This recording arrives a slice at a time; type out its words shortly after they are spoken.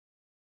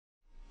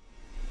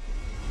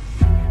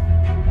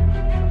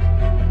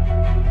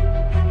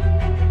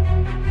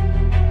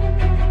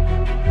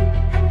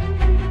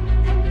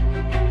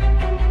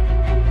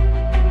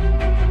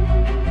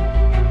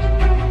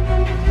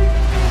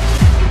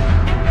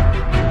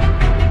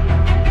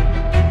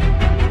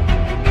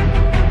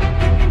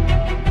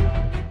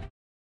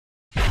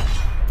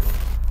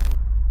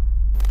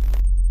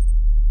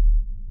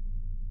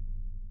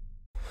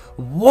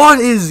What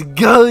is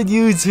good,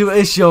 YouTube?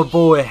 It's your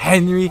boy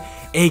Henry,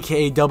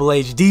 aka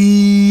DoubleH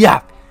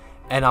DF,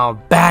 and I'm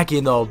back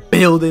in the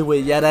building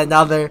with yet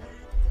another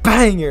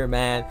banger,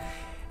 man.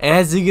 And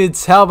as you can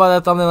tell by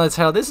the thumbnail and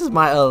title, this is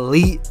my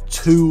Elite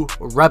 2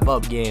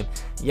 rep-up game.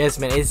 Yes,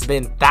 man, it's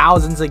been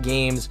thousands of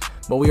games,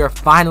 but we are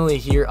finally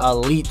here,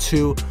 Elite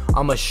 2.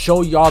 I'm going to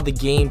show y'all the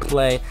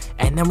gameplay,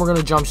 and then we're going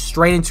to jump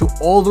straight into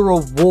all the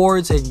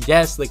rewards. And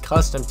yes, the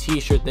custom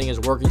t-shirt thing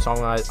is working, so I'm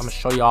going to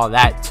show y'all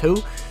that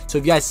too. So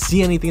if you guys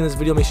see anything in this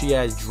video, make sure you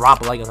guys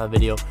drop a like on that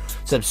video.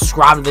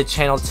 Subscribe to the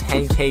channel.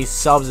 10K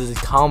subs is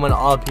coming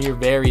up here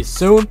very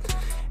soon.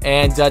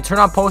 And turn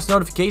on post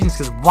notifications,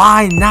 because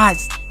why not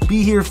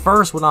be here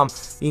first when I'm,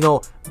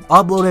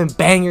 uploading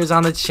bangers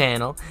on the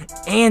channel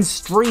and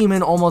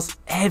streaming almost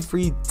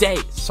every day.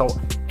 So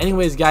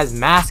anyways, guys,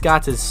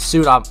 mascot to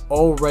suit. I'm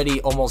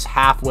already almost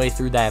halfway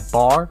through that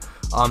bar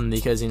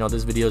because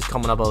this video is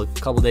coming up a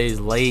couple days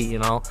late,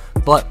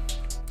 but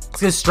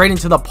let's get straight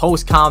into the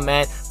post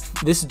comment.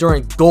 This is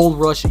during Gold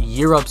Rush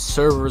Europe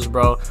servers,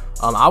 bro.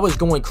 I was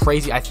going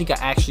crazy. I think I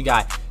actually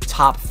got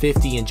top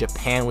 50 in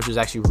Japan, which was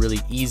actually really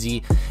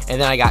easy, and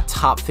then I got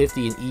top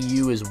 50 in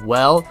EU as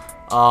well,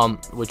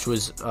 which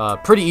was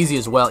pretty easy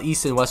as well.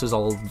 East and West was a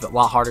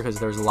lot harder because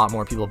there's a lot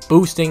more people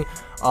boosting,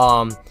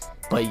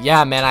 but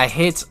yeah, man, I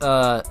hit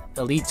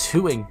Elite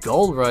 2 in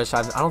Gold Rush.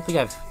 I don't think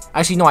I've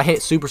actually, no, I hit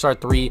Superstar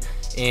 3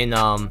 in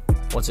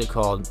what's it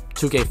called,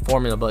 2K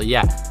Formula, but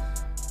yeah,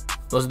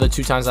 those are the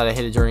two times that I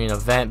hit it during an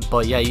event.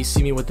 But yeah, you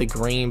see me with the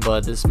green,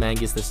 but this man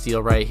gets the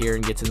steal right here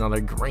and gets another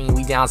green.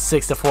 We down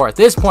 6-4. At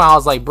this point, I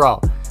was like,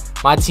 bro,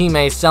 my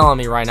teammate's selling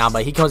me right now,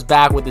 but he comes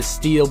back with the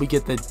steal. We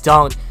get the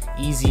dunk.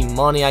 Easy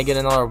money. I get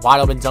another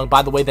wide open dunk.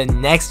 By the way, the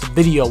next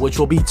video, which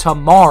will be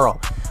tomorrow,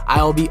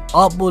 I will be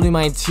uploading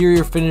my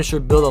interior finisher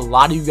build. A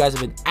lot of you guys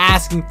have been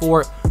asking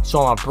for it, so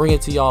I'm gonna bring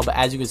it to y'all. But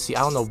as you can see,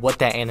 I don't know what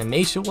that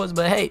animation was,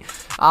 but hey,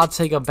 I'll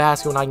take a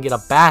basket when I can get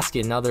a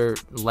basket. Another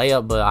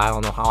layup, but I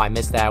don't know how I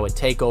missed that with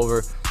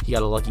takeover. He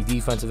got a lucky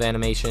defensive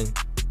animation.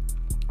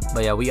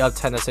 But yeah, we up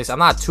 10-6. I'm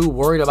not too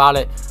worried about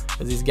it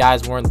because these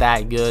guys weren't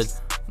that good.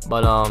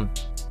 But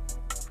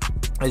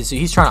as you see,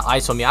 he's trying to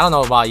ISO me. I don't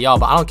know about y'all,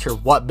 but I don't care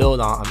what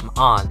build I'm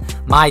on.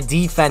 My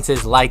defense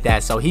is like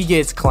that. So he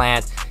gets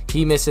clamped.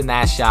 He missing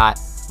that shot.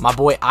 My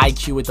boy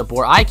IQ with the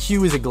board.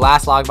 IQ is a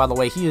glass lock, by the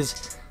way. He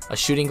is a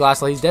shooting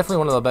glass lock. He's definitely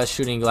one of the best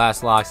shooting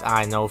glass locks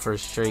I know for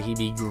sure. He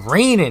be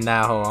green in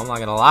that hole. I'm not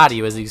going to lie to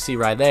you, as you can see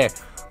right there.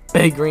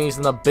 Big greens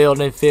in the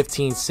building,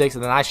 15-6.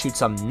 And then I shoot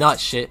some nut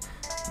shit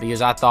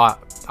because I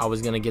thought I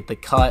was going to get the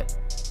cut,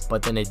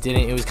 but then it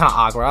didn't. It was kind of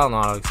awkward. I don't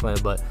know how to explain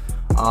it, but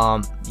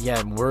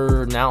yeah,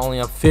 we're now only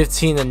up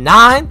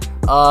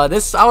 15-9.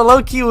 This, I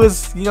low-key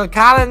was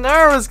kind of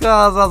nervous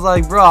because I was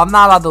like, bro, I'm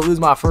not about to lose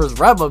my first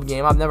rev-up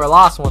game. I've never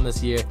lost one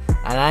this year,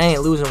 and I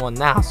ain't losing one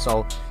now.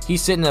 So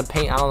he's sitting in the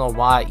paint. I don't know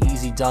why.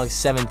 Easy dunk,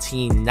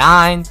 17-9.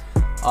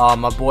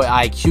 My boy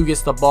IQ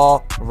gets the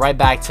ball right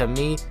back to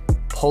me.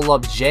 Pull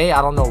up J.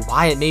 I don't know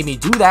why it made me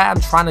do that.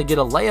 I'm trying to get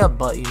a layup,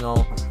 but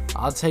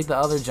I'll take the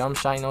other jump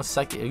shot,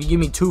 second. If you give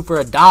me 2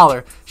 for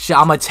 $1, shit,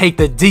 I'm gonna take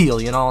the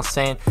deal, you know what I'm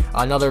saying?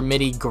 Another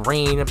midi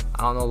green. I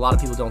don't know, a lot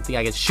of people don't think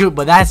I can shoot,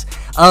 but that's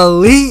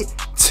Elite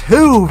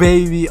 2,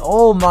 baby.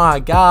 Oh my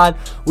god.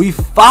 We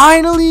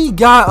finally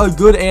got a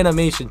good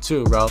animation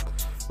too, bro.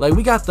 Like,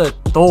 we got the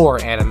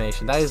Thor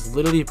animation. That is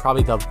literally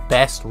probably the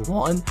best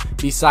one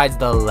besides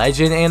the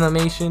Legend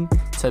animation,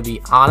 to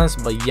be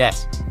honest. But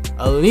yes,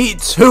 Elite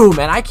 2,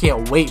 man, I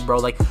can't wait, bro.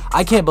 Like,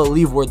 I can't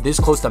believe we're this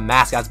close to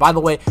mascots. By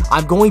the way,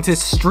 I'm going to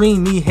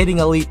stream me hitting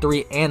Elite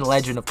 3 and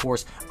Legend, of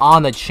course,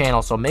 on the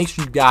channel. So make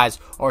sure you guys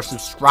are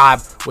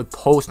subscribed with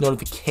post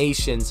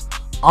notifications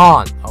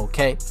on,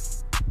 okay?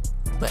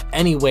 But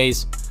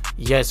anyways,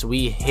 yes,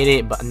 we hit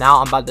it. But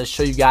now I'm about to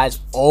show you guys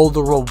all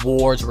the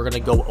rewards. We're going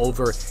to go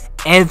over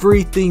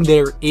everything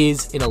there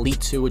is in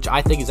Elite 2, which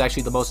I think is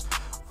actually the most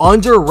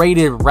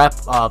underrated rep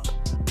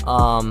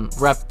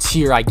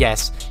tier, I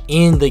guess,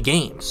 in the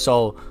game.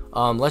 So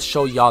let's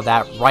show y'all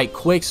that right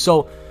quick.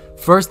 So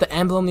first, the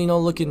emblem,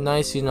 looking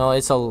nice.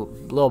 It's a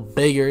little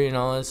bigger.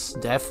 It's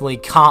definitely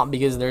comp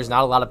because there's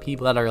not a lot of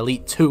people that are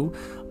Elite 2.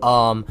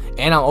 And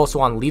I'm also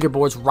on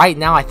leaderboards right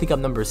now. I think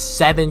I'm number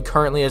 7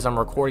 currently as I'm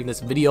recording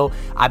this video.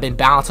 I've been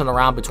bouncing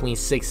around between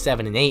 6,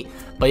 7, and 8.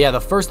 But yeah, the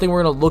first thing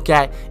we're gonna look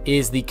at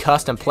is the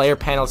custom player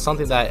panel,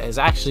 something that is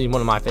actually one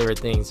of my favorite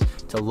things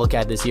to look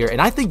at this year. And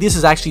I think this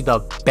is actually the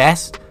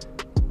best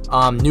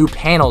new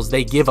panels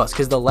they give us,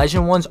 because the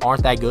Legend ones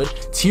aren't that good.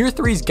 Tier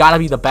 3's gotta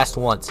be the best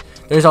ones.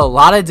 There's a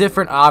lot of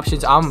different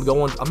options. I'm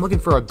looking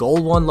for a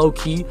gold one,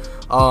 low-key.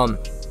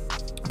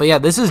 But yeah,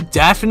 this is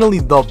definitely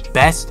the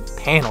best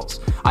panels.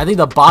 I think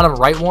the bottom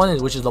right one,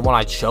 which is the one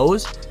I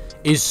chose,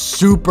 is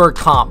super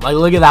comp. Like,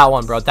 look at that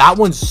one, bro. That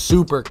one's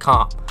super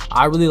comp.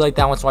 I really like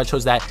that one, so I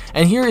chose that.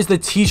 And here is the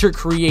t-shirt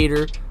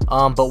creator,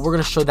 but we're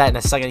gonna show that in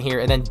a second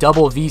here. And then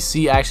double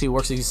VC actually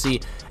works. As you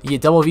see, you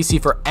get double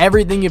VC for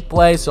everything you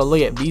play. So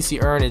look at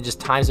VC earn, it just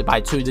times it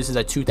by 2. This is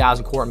a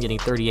 2000 core. I'm getting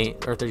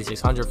 38 or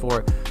 3600 for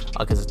it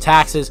because of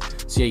taxes.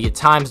 So you get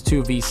times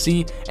 2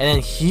 VC. And then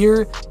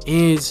here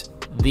is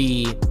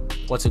the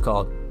what's it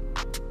called?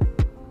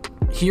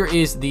 Here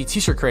is the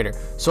t-shirt creator.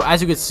 So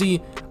as you can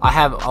see, I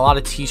have a lot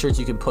of t-shirts.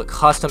 You can put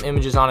custom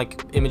images on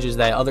it, images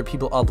that other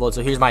people upload.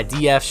 So here's my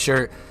DF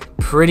shirt,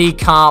 pretty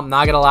comp,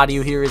 not gonna lie to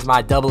you. Here is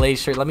my DoubleH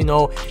shirt. Let me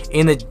know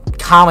in the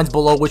comments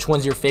below which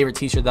one's your favorite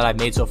t-shirt that I've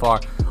made so far.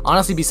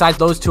 Honestly, besides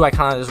those two, I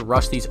kind of just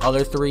rushed these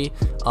other three.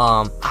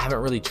 I haven't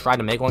really tried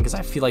to make one because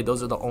I feel like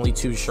those are the only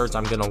two shirts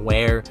I'm gonna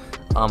wear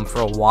for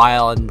a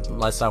while,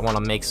 unless I want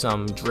to make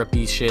some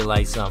drippy shit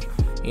like some,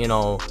 you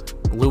know,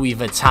 Louis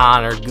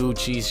Vuitton or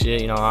Gucci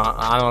shit. You know,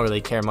 I don't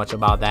really care much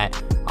about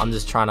that. I'm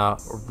just trying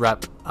to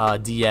rep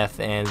DF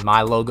and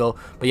my logo.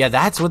 But yeah,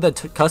 that's what the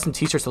custom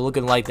t-shirts are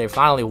looking like. They're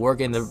finally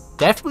working. They're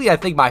definitely, I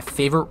think, my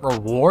favorite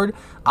reward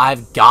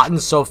I've gotten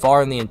so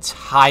far in the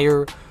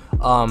entire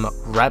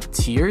rep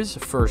tiers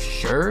for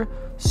sure.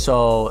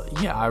 So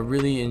yeah, I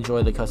really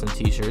enjoy the custom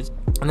t-shirts.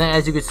 And then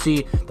as you can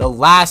see, the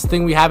last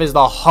thing we have is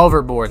the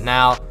hoverboard.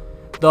 Now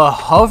the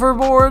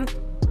hoverboard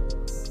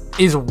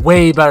is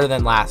way better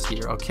than last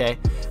year. Okay,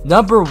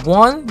 number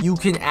one, you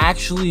can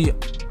actually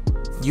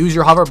use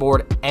your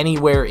hoverboard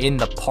anywhere in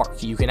the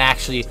park. You can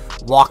actually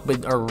walk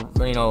or,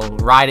 you know,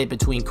 ride it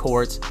between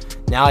courts.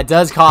 Now it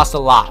does cost a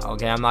lot.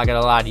 Okay, I'm not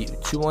gonna lie to you.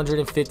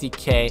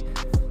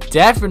 250K,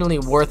 definitely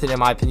worth it in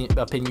my opinion.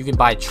 You can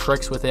buy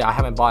tricks with it. I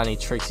haven't bought any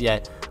tricks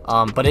yet,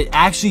 but it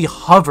actually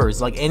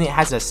hovers, like, and it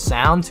has a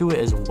sound to it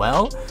as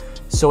well,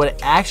 so it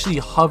actually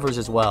hovers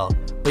as well.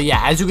 But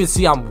yeah, as you can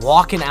see, I'm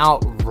walking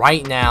out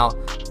right now,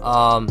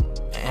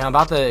 and I'm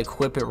about to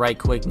equip it right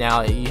quick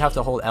now. You have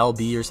to hold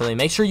LB or something.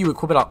 Make sure you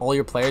equip it on all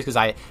your players, because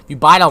if you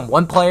buy it on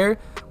one player,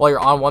 while you're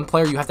on one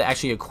player, you have to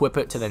actually equip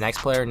it to the next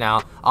player.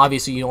 Now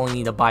obviously you only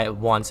need to buy it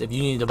once. If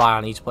you need to buy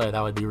on each player,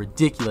 that would be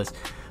ridiculous.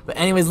 But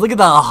anyways, look at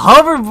the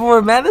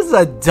hoverboard, man. This is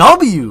a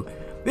W.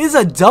 This is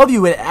a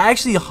W. It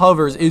actually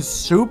hovers. It's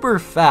super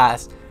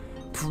fast.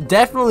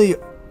 Definitely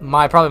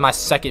probably my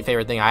second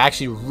favorite thing. I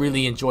actually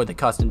really enjoyed the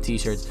custom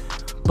t-shirts.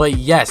 But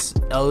yes,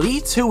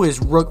 Elite 2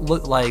 is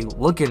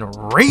looking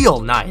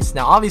real nice.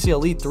 Now obviously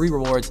Elite 3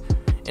 rewards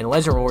and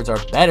Legend rewards are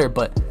better,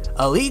 but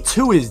Elite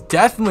 2 is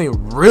definitely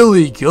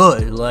really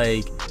good.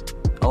 Like,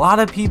 a lot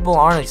of people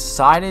aren't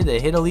excited to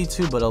hit Elite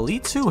 2, but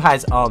Elite 2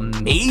 has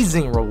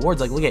amazing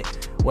rewards. Like, look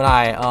at when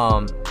I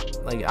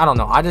I don't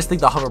know, I just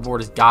think the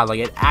hoverboard is god. Like,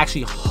 it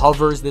actually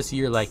hovers this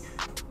year like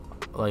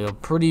a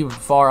pretty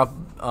far up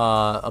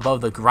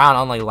above the ground,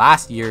 unlike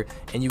last year,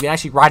 and you can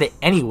actually ride it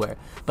anywhere.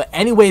 But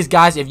anyways,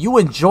 guys, if you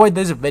enjoyed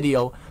this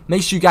video,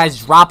 make sure you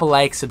guys drop a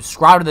like,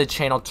 subscribe to the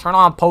channel, turn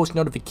on post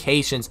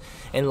notifications,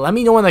 and let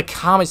me know in the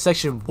comment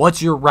section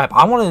what's your rep.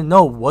 I want to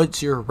know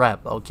what's your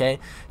rep. Okay,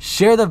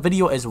 share the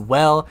video as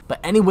well. But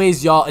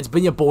anyways, y'all, it's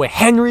been your boy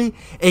Henry,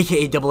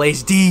 aka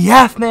DoubleH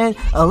DF, man.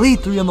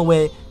 Elite 3 on the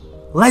way,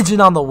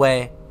 Legend on the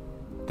way,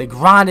 the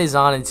grind is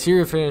on.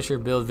 Interior finisher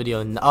build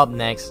video up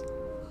next.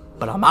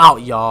 But I'm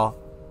out, y'all.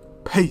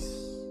 Peace.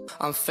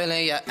 I'm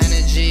feeling your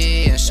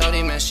energy, and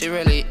shorty, man, she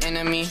really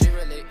into me.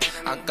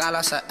 I got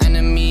lots of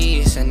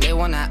enemies, and they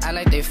wanna act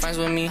like they friends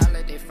with me.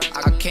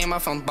 I came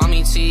up from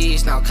bummy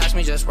tees, now catch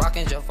me just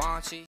rocking Givenchy.